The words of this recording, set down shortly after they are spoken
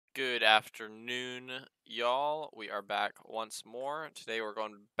Good afternoon, y'all. We are back once more. Today we're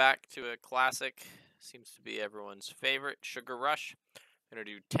going back to a classic, seems to be everyone's favorite, Sugar Rush. I'm going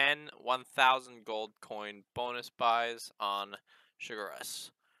to do 10 1,000 gold coin bonus buys on Sugar Rush.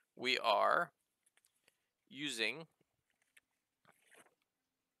 We are using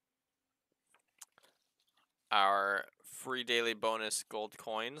our free daily bonus gold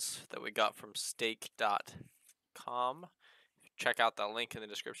coins that we got from stake.com. Check out that link in the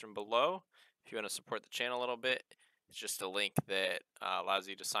description below if you want to support the channel a little bit. It's just a link that allows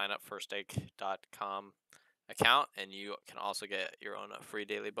you to sign up for stake.com account, and you can also get your own free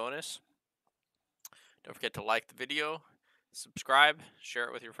daily bonus. Don't forget to like the video, subscribe, share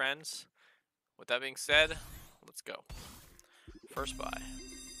it with your friends. With that being said, let's go. First buy.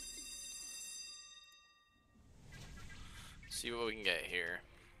 See what we can get here.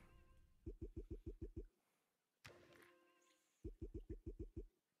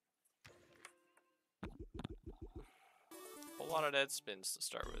 A lot of dead spins to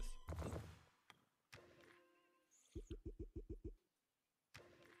start with.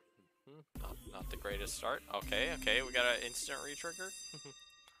 Not the greatest start. Okay, we got an instant retrigger.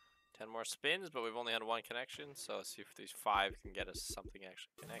 10 more spins, but we've only had one connection, so let's see if these 5 can get us something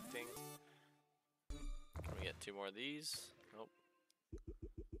actually connecting. Can we get 2 more of these? Nope.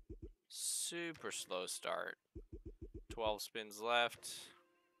 Super slow start. 12 spins left.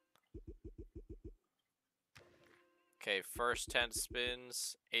 Okay, first 10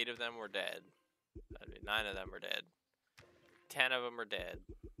 spins, 8 of them were dead. That'd be 9 of them are dead. 10 of them are dead.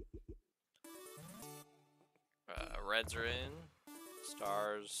 Reds are in.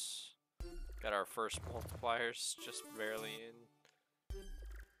 Stars. Got our first multipliers just barely in.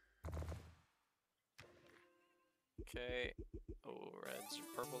 Okay. Oh, reds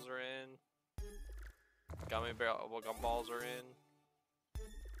and purples are in. Gumballs are in.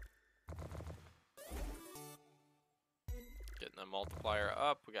 Getting the multiplier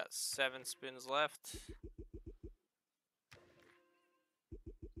up. We got 7 spins left.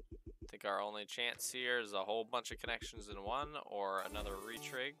 I think our only chance here is a whole bunch of connections in one or another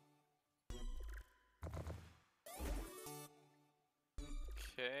retrig.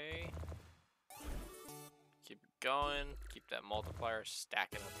 Okay. Keep it going. Keep that multiplier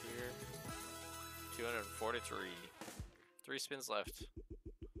stacking up here. 243. 3 spins left.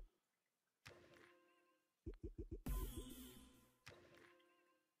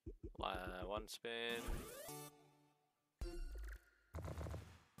 One spin.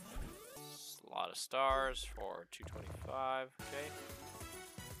 A lot of stars for 225. Okay.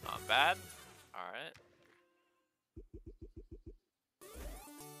 Not bad. Alright.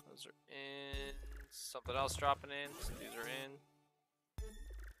 Those are in. Something else dropping in. So these are in.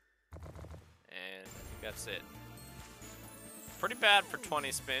 And I think that's it. Pretty bad for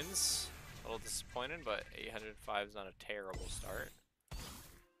 20 spins. A little disappointed, but 805 is not a terrible start.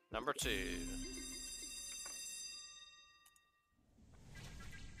 Number 2.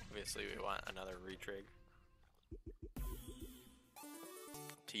 Obviously, we want another retrig.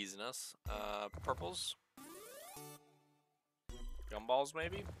 Teasing us. Purples. Gumballs,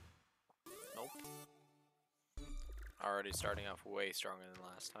 maybe? Nope. Already starting off way stronger than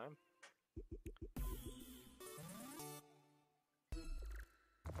last time.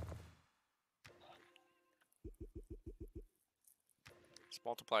 These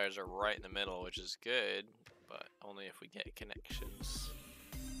multipliers are right in the middle, which is good, but only if we get connections.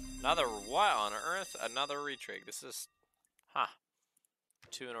 Another, what on earth? Another retrig. This is,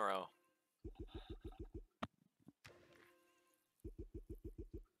 2 in a row.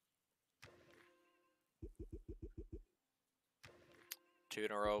 Two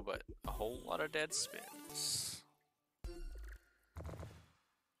in a row, but a whole lot of dead spins.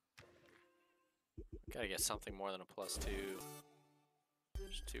 Gotta get something more than a +2.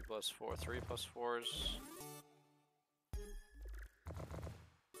 There's 2 + 4, 3 + 4s.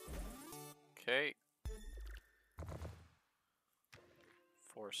 Okay.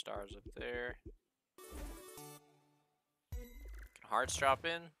 4 stars up there. Can hearts drop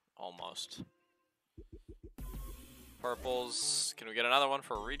in? Almost. Purples. Can we get another one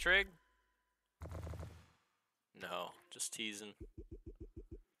for a retrig? No, just teasing.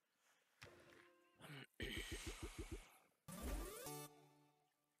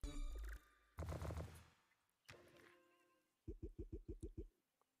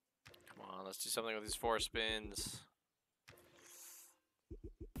 Come on, let's do something with these 4 spins.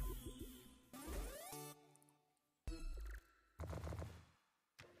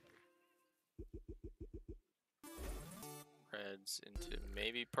 Reds into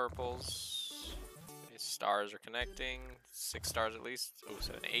maybe purples. Stars are connecting. 6 stars at least. Oh,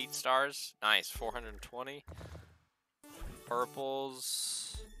 7, 8 stars. Nice. 420.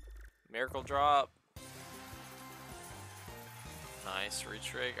 Purples. Miracle drop. Nice.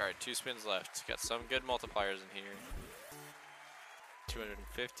 Retrig. Alright, 2 spins left. Got some good multipliers in here.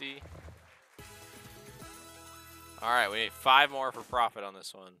 250. Alright, we need 5 more for profit on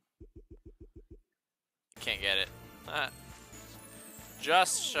this one. Can't get it.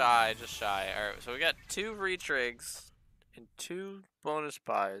 Just shy, just shy. Alright, so we got 2 retrigs and 2 bonus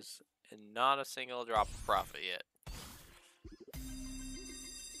buys and not a single drop of profit yet.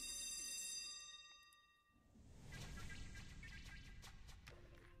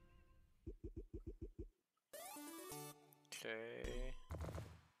 Okay.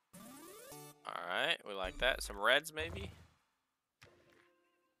 Alright, we like that. Some reds maybe?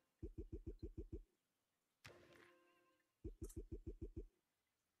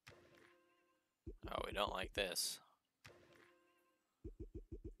 Oh, we don't like this.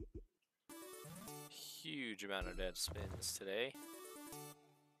 Huge amount of dead spins today.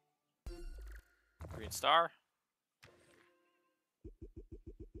 Green star.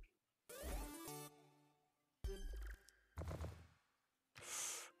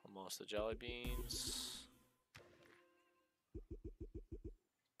 Almost the jelly beans.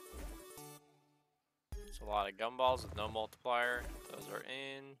 It's a lot of gumballs with no multiplier. Those are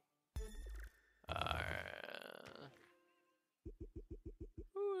in.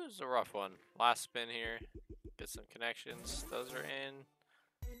 Ooh, this is a rough one. Last spin here. Get some connections. Those are in.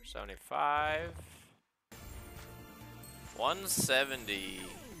 75. 170.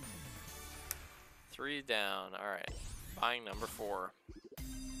 3 down. Alright. Buying number 4.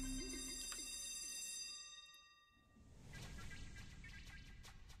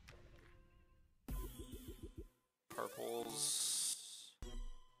 Purples.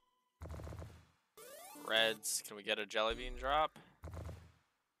 Reds. Can we get a jelly bean drop?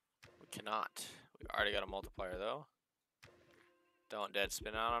 We cannot. We already got a multiplier though. Don't dead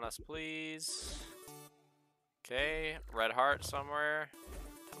spin out on us, please. Okay, red heart somewhere.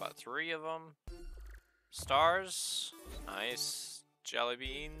 How about 3 of them? Stars. Nice. Jelly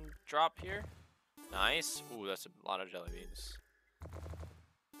bean drop here. Nice. Ooh, that's a lot of jelly beans.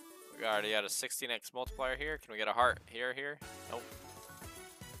 We already got a 16x multiplier here. Can we get a heart here? Nope.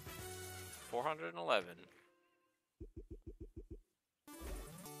 411.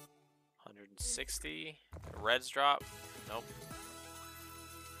 160. Reds drop. Nope.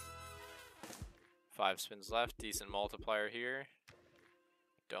 5 spins left. Decent multiplier here.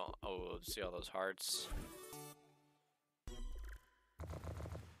 Don't. Oh, see all those hearts.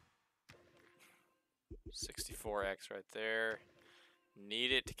 $64x right there.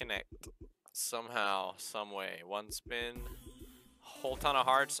 Need it to connect somehow, some way. 1 spin. Whole ton of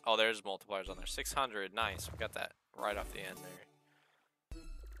hearts. Oh, there's multipliers on there. 600. Nice. We got that right off the end there.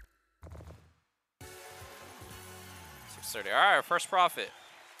 630. All right, our first profit.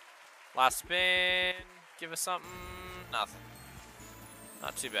 Last spin. Give us something. Nothing.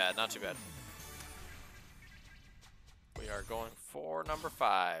 Not too bad. Not too bad. We are going for number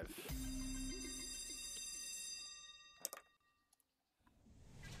 5.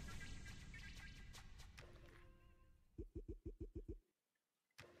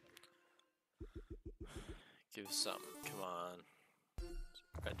 Give us something. Come on.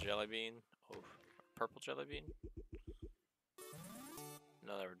 Red jelly bean. Oh, purple jelly bean.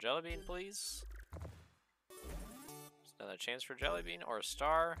 Another jelly bean, please. Another chance for jelly bean or a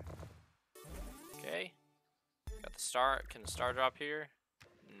star. Okay. Got the star. Can the star drop here?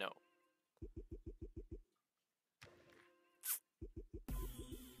 No.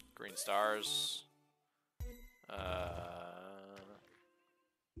 Green stars.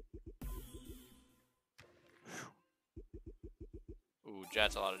 Ooh,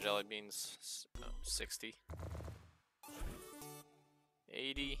 Jet's a lot of jelly beans. Oh, 60.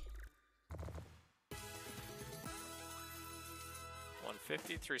 80.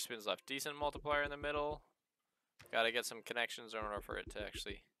 150. 3 spins left. Decent multiplier in the middle. Gotta get some connections in order for it to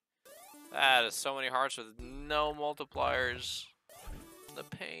actually... That is so many hearts with no multipliers. The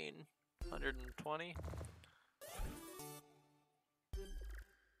pain. 120.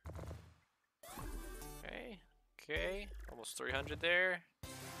 Okay. Almost 300 there.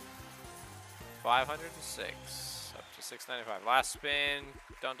 506. Up to 695. Last spin.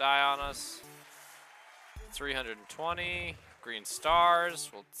 Don't die on us. 320. Green stars.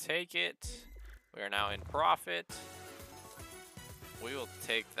 We'll take it. We are now in profit. We will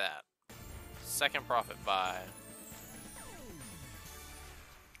take that. Second profit buy.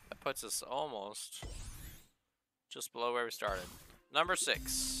 That puts us almost just below where we started. Number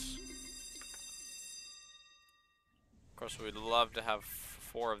 6. course, we'd love to have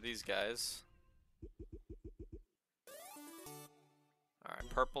 4 of these guys. Alright,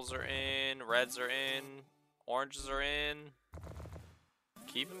 purples are in, reds are in, oranges are in.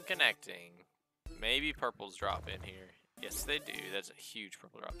 Keep them connecting. Maybe purples drop in here. Yes, they do. That's a huge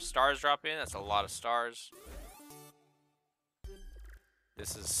purple drop. Stars drop in. That's a lot of stars.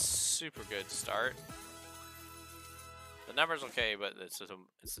 This is super good start. The number's okay, but it's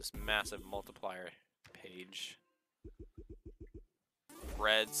this massive multiplier page.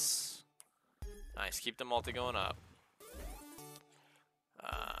 Reds. Nice. Keep the multi going up.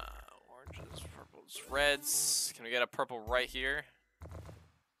 Oranges, purples, reds. Can we get a purple right here?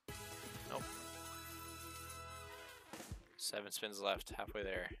 Nope. 7 spins left, halfway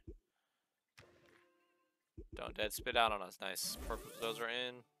there. Don't dead spit out on us. Nice. Purples, those are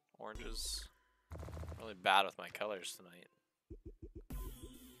in. Oranges. I'm really bad with my colors tonight.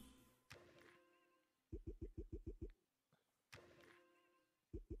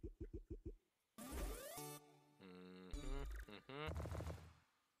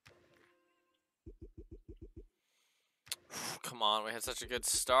 Come on, we had such a good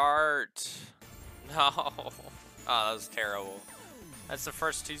start. No. Oh, that was terrible. That's the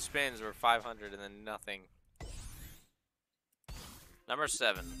first 2 spins were 500 and then nothing. Number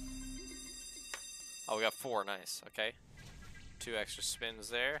 7. Oh, we got 4. Nice. Okay. 2 extra spins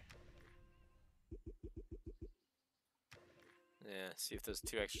there. Yeah, see if those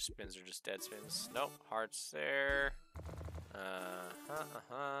 2 extra spins are just dead spins. Nope. Hearts there.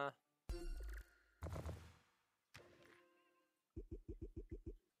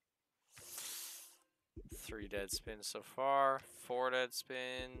 3 dead spins so far. 4 dead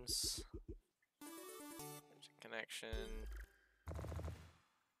spins. There's a connection.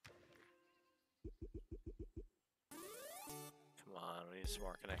 Come on, we need some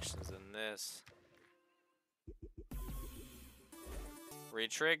more connections than this.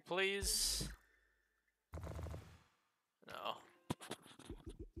 Retrig, please. No.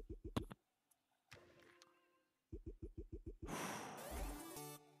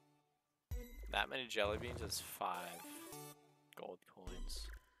 That many jelly beans is 5 gold coins.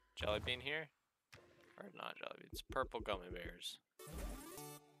 Jelly bean here? Or not jelly beans. Purple gummy bears.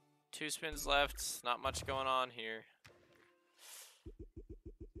 2 spins left. Not much going on here.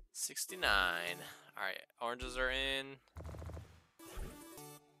 69. Alright, oranges are in.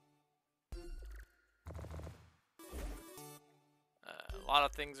 A lot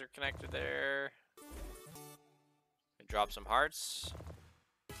of things are connected there. We drop some hearts.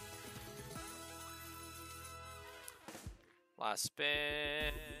 Last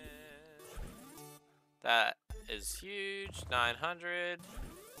spin. That is huge. 900.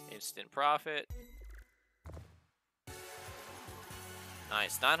 Instant profit.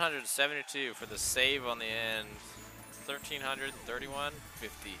 Nice. 972 for the save on the end. 1331.50.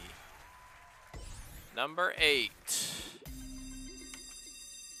 Number 8.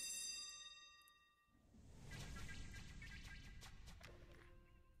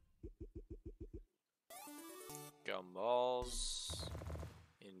 Gumballs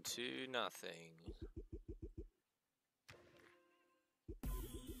into nothing.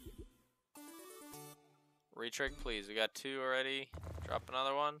 Retrig, please. We got 2 already. Drop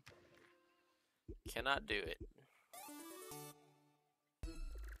another one. Cannot do it. There's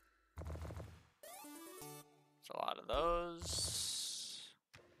a lot of those.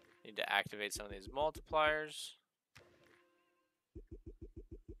 Need to activate some of these multipliers.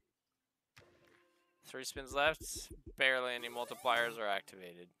 3 spins left. Barely any multipliers are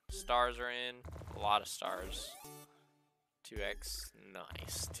activated. Stars are in. A lot of stars. 2x.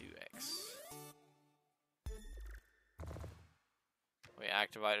 Nice. 2x. We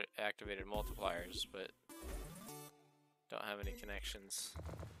activated multipliers, but don't have any connections.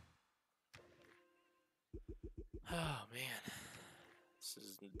 Oh man,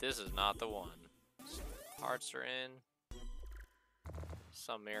 this is not the one. Hearts are in.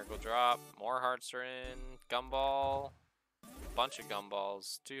 Some miracle drop. More hearts are in. Gumball. Bunch of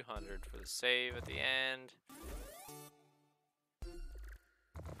gumballs. 200 for the save at the end.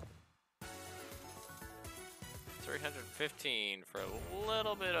 $315 for a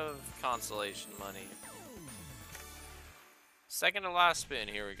little bit of consolation money. Second to last spin.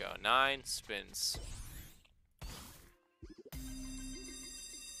 Here we go. 9 spins.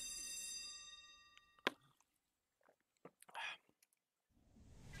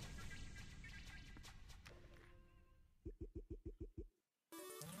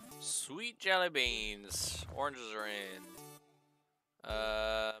 Sweet jelly beans. Oranges are in.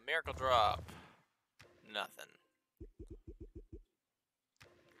 Miracle drop. Nothing.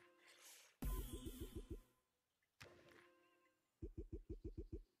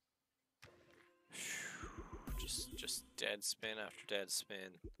 just dead spin after dead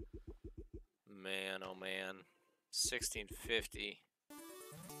spin. Man, oh man. 1650.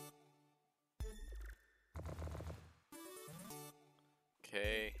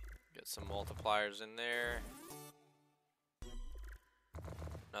 Okay, get some multipliers in there.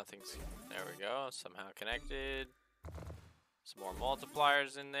 Nothing's, there we go, somehow connected. Some more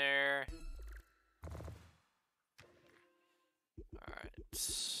multipliers in there. Alright,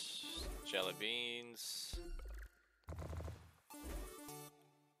 jelly beans.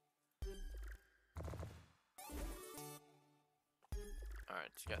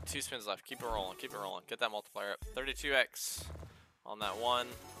 Alright, you got 2 spins left. Keep it rolling, keep it rolling. Get that multiplier up. 32x on that one.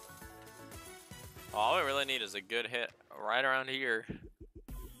 All we really need is a good hit right around here.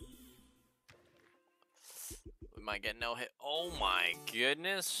 We might get no hit. Oh my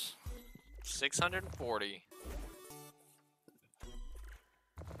goodness. 640.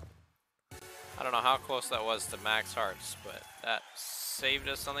 I don't know how close that was to max hearts, but that saved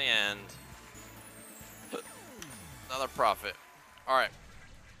us on the end. Another profit. Alright.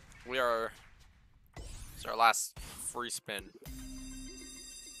 It's our last free spin.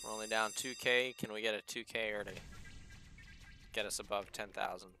 We're only down 2K. Can we get a 2K or to get us above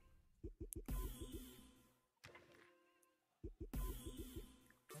 10,000?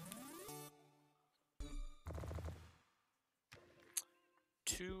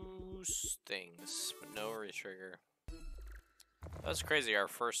 Two things, but no retrigger. That's crazy. Our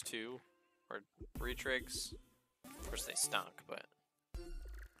first two were retrigs. Of course, they stunk, but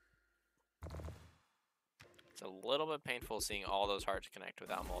it's a little bit painful seeing all those hearts connect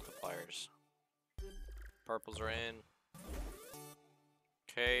without multipliers. Purples are in.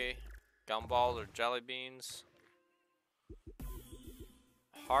 Okay, gumballs or jelly beans.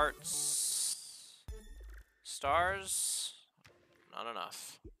 Hearts. Stars. Not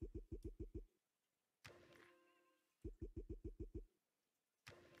enough.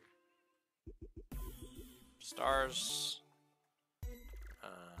 Stars.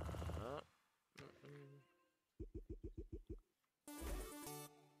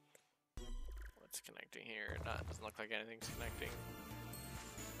 What's connecting here? Doesn't look like anything's connecting.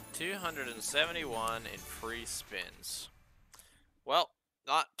 271 in free spins. Well,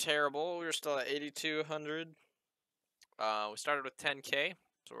 not terrible. We're still at 8,200. We started with 10K,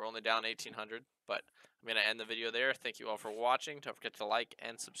 so we're only down 1,800. But I'm going to end the video there. Thank you all for watching. Don't forget to like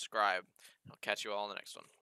and subscribe. I'll catch you all in the next one.